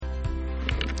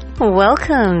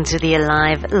Welcome to the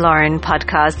Alive Lauren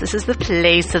podcast. This is the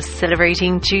place of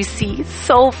celebrating juicy,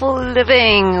 soulful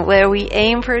living, where we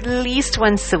aim for at least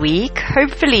once a week,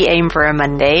 hopefully aim for a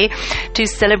Monday, to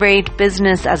celebrate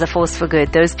business as a force for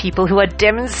good. Those people who are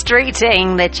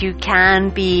demonstrating that you can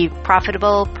be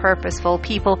profitable, purposeful,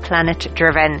 people, planet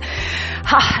driven.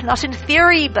 Not in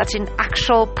theory, but in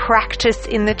actual practice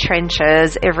in the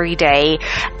trenches every day.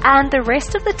 And the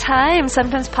rest of the time,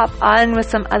 sometimes pop on with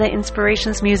some other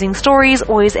inspirations, musing stories.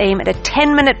 Always aim at a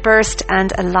 10-minute burst,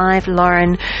 and Alive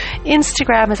Lauren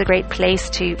Instagram is a great place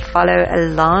to follow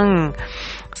along.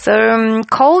 So,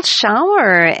 cold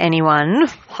shower, anyone?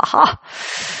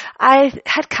 I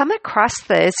had come across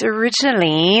this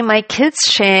originally. My kids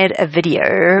shared a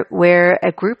video where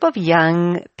a group of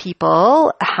young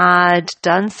people had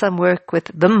done some work with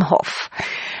Wim Hof.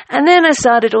 And then I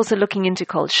started also looking into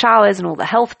cold showers and all the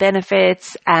health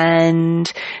benefits.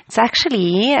 And it's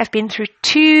actually, I've been through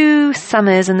 2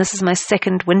 summers and this is my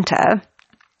 2nd winter.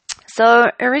 So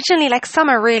originally,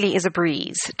 summer really is a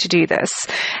breeze to do this.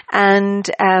 And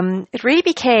it really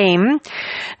became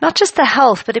not just the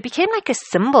health, but it became like a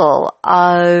symbol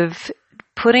of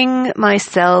putting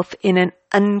myself in an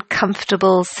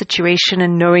uncomfortable situation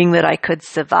and knowing that I could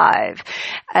survive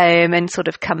and sort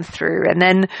of come through. And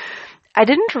then I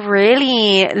didn't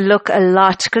really look a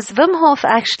lot because Wim Hof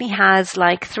actually has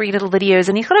 3 little videos,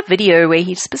 and he's got a video where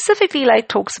he specifically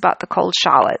talks about the cold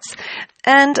showers.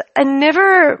 And I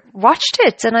never watched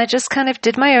it, and I just kind of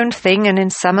did my own thing, and in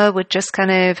summer would just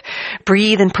kind of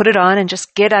breathe and put it on and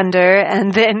just get under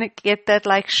and then get that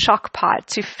shock part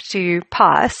to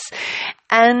pass,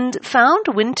 and found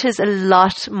winters a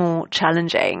lot more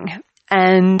challenging.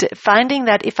 And finding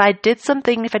that if I did some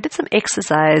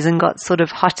exercise and got sort of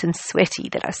hot and sweaty,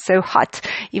 that I was so hot,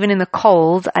 even in the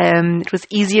cold, it was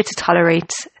easier to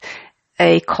tolerate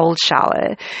a cold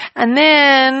shower. And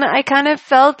then I kind of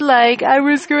felt like I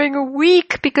was going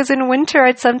weak because in winter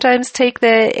I'd sometimes take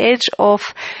the edge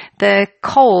off the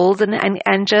cold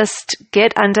and just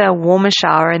get under a warmer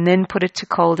shower and then put it to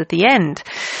cold at the end.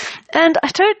 And I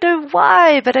don't know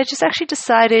why, but I just actually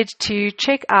decided to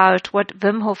check out what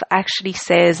Wim Hof actually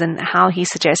says and how he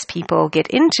suggests people get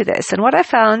into this. And what I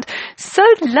found so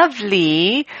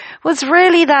lovely was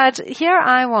really that here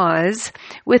I was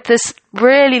with this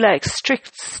really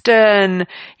strict, stern,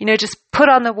 just put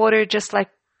on the water, just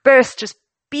burst, just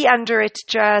be under it,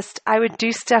 I would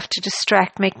do stuff to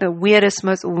distract, make the weirdest,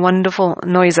 most wonderful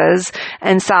noises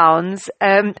and sounds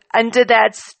under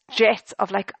that jet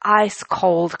of ice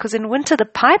cold, because in winter the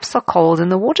pipes are cold and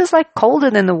the water's colder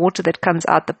than the water that comes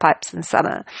out the pipes in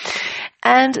summer.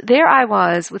 And there I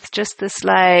was with just this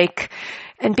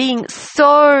and being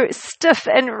so stiff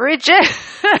and rigid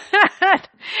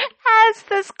as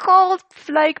this cold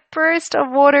burst of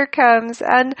water comes.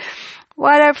 And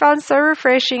what I found so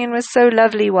refreshing and was so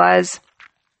lovely was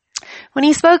when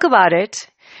he spoke about it,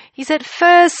 he said,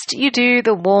 first you do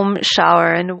the warm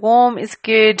shower, and warm is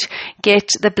good. Get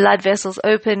the blood vessels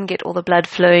open, get all the blood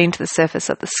flowing to the surface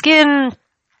of the skin,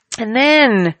 and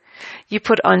then you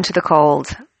put onto the cold.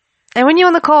 And when you're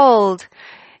on the cold,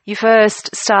 you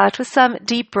first start with some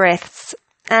deep breaths,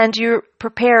 and you're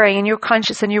preparing and you're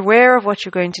conscious and you're aware of what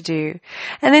you're going to do.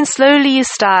 And then slowly you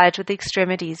start with the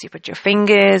extremities. You put your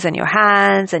fingers and your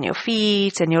hands and your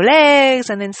feet and your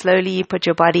legs, and then slowly you put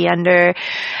your body under.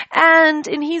 And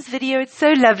in his video, it's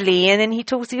so lovely. And then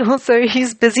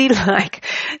he's busy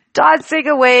dancing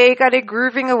away, kind of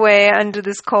grooving away under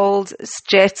this cold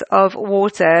jet of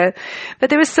water. But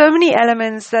there were so many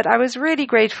elements that I was really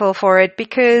grateful for it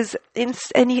because,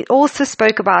 and he also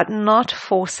spoke about not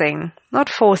forcing,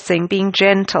 being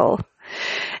gentle.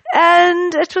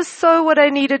 And it was so what I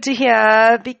needed to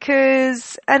hear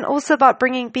and also about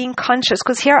being conscious,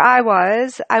 because here I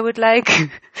would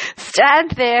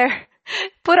stand there,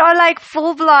 put on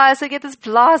full blast, I get this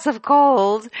blast of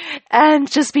cold and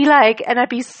just be and I'd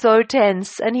be so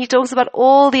tense. And he talks about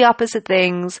all the opposite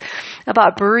things,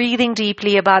 about breathing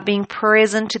deeply, about being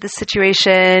present to the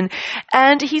situation.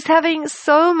 And he's having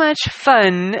so much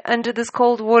fun under this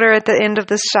cold water at the end of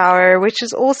the shower, which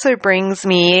also brings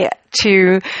me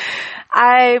to,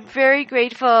 I'm very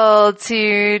grateful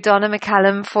to Donna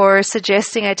McCallum for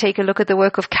suggesting I take a look at the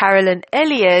work of Carolyn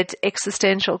Elliott,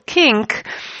 Existential Kink,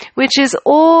 which is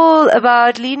all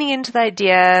about leaning into the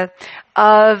idea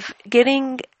of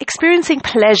experiencing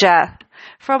pleasure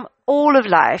from all of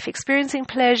life, experiencing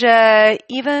pleasure,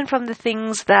 even from the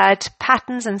things that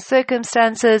patterns and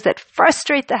circumstances that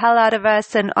frustrate the hell out of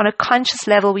us, and on a conscious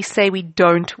level we say we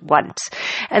don't want,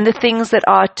 and the things that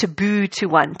are taboo to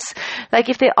want. Like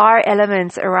if there are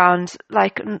elements around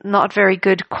like not very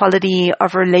good quality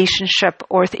of relationship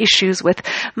or issues with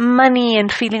money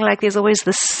and feeling like there's always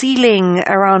the ceiling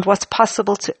around what's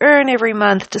possible to earn every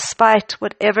month despite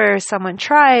whatever someone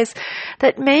tries,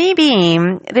 that maybe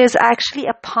there's actually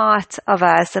a part of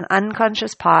us, an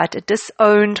unconscious part, a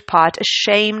disowned part, a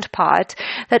shamed part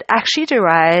that actually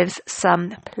derives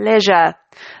some pleasure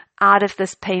out of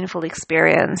this painful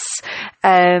experience,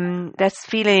 that's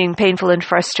feeling painful and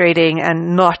frustrating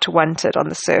and not wanted on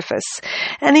the surface.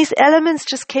 And these elements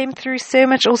just came through so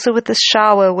much also with the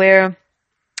shower, where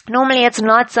normally it's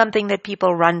not something that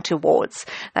people run towards,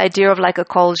 the idea of like a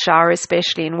cold shower,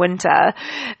 especially in winter.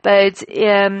 But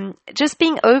just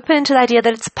being open to the idea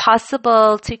that it's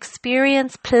possible to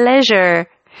experience pleasure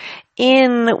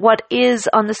in what is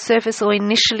on the surface or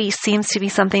initially seems to be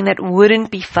something that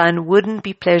wouldn't be fun, wouldn't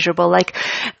be pleasurable, like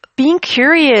being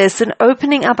curious and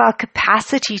opening up our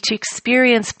capacity to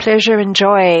experience pleasure and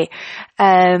joy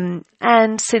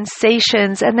and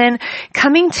sensations, and then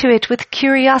coming to it with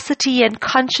curiosity and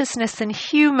consciousness and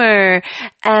humor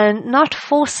and not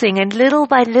forcing, and little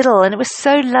by little. And it was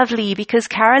so lovely because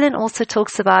Carolyn also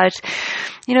talks about,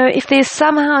 you know, if there's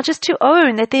somehow just to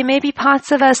own that there may be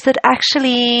parts of us that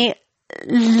actually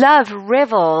love,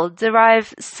 revel,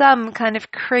 derive some kind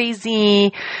of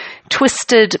crazy,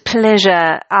 twisted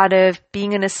pleasure out of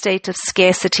being in a state of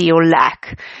scarcity or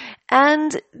lack.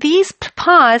 And these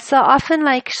parts are often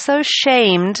like so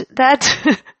shamed that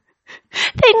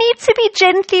they need to be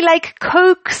gently like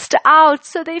coaxed out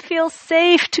so they feel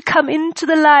safe to come into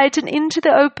the light and into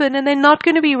the open, and they're not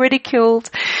going to be ridiculed.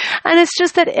 And it's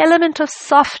just that element of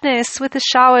softness with the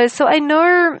showers. So I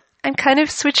know I'm kind of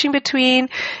switching between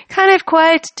kind of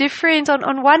quite different,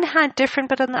 on one hand different,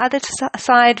 but on the other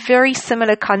side very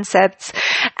similar concepts.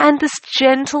 And this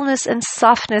gentleness and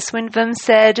softness, when Wim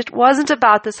said it wasn't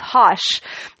about this harsh,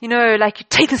 you know, like you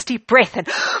take this deep breath and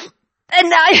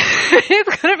now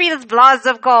it's going to be this blast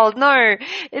of cold. No,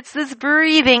 it's this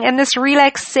breathing and this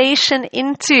relaxation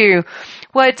into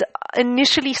what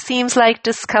initially seems like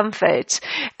discomfort,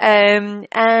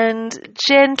 and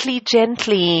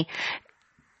gently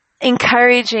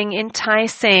encouraging,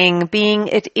 enticing, being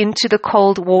it into the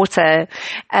cold water,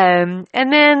 and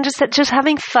then just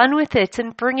having fun with it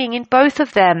and bringing in both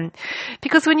of them.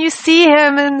 Because when you see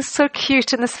him, and so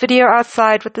cute in this video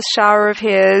outside with the shower of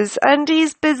his, and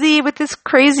he's busy with his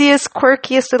craziest,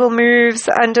 quirkiest little moves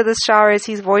under the shower as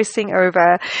he's voicing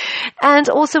over, and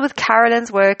also with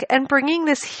Carolyn's work and bringing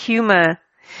this humor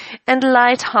and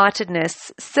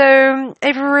lightheartedness. So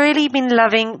I've really been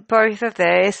loving both of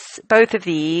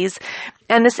these,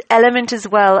 and this element as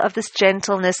well of this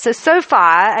gentleness. So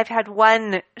far I've had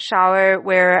one shower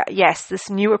where, yes, this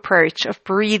new approach of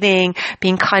breathing,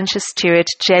 being conscious to it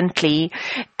gently,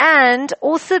 and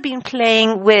also been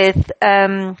playing with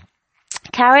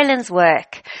Carolyn's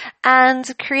work and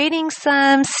creating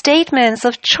some statements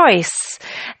of choice.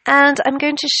 And I'm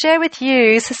going to share with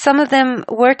you, so some of them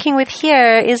working with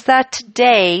here is that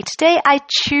today I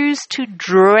choose to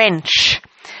drench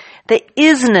the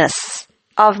isness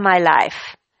of my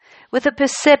life with a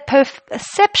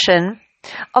perception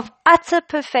of utter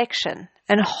perfection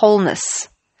and wholeness.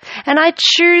 And I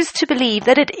choose to believe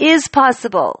that it is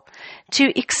possible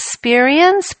to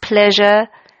experience pleasure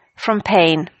from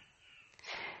pain.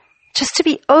 Just to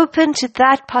be open to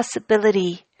that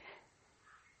possibility.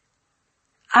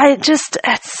 To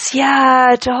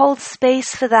hold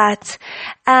space for that,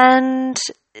 and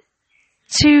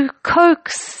to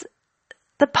coax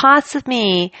the parts of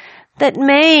me that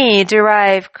may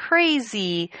derive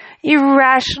crazy,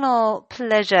 irrational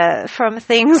pleasure from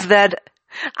things that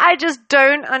I just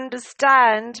don't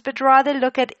understand, but rather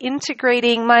look at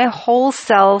integrating my whole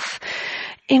self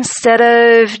instead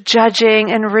of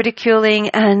judging and ridiculing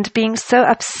and being so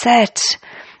upset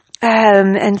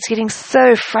and getting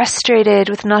so frustrated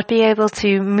with not being able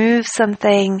to move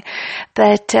something.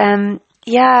 But to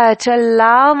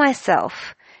allow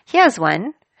myself, here's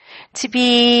one,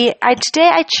 today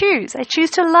I choose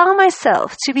to allow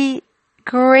myself to be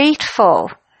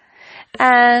grateful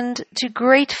and to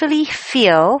gratefully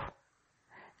feel,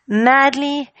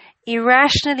 madly,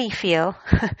 irrationally feel,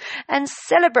 and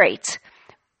celebrate.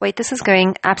 Wait, this is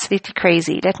going absolutely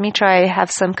crazy. Let me try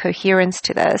have some coherence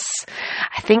to this.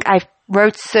 I think I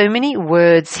wrote so many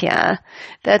words here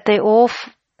that they all,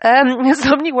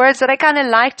 so many words that I kind of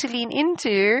like to lean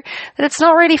into that it's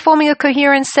not really forming a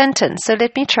coherent sentence. So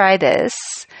let me try this.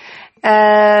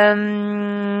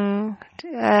 Here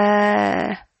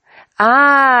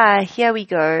we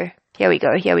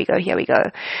go.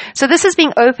 So this is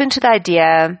being open to the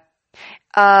idea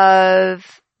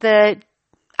of the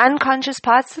unconscious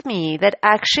parts of me that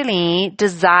actually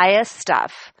desire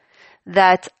stuff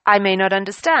that I may not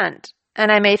understand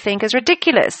and I may think is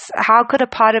ridiculous. How could a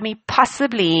part of me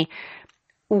possibly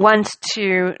want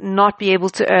to not be able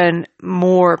to earn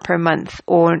more per month,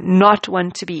 or not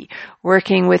want to be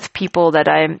working with people that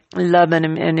I love and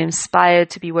am inspired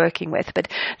to be working with? But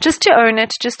just to own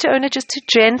it, just to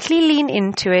gently lean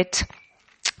into it.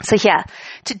 So yeah,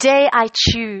 today I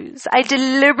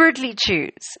deliberately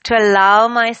choose to allow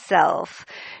myself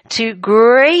to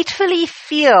gratefully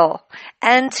feel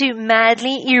and to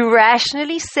madly,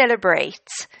 irrationally celebrate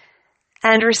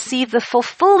and receive the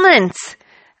fulfillment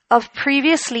of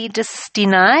previously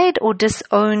denied or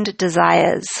disowned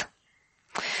desires.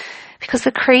 Because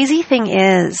the crazy thing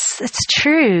is, it's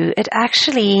true, it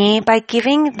actually, by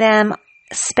giving them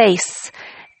space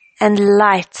and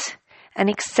light and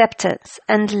acceptance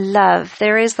and love,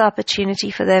 there is the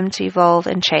opportunity for them to evolve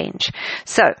and change.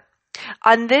 So,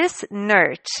 on this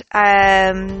note,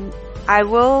 I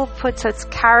will put, so it's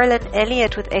Carolyn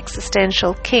Elliott with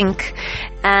Existential Kink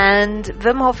and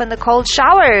Wim Hof and the Cold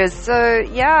Showers. So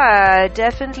yeah,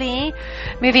 definitely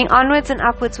moving onwards and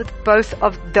upwards with both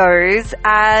of those,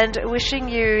 and wishing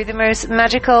you the most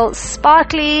magical,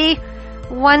 sparkly,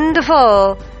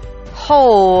 wonderful,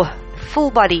 whole,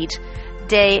 full-bodied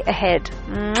day ahead.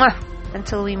 Mwah!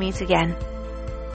 Until we meet again.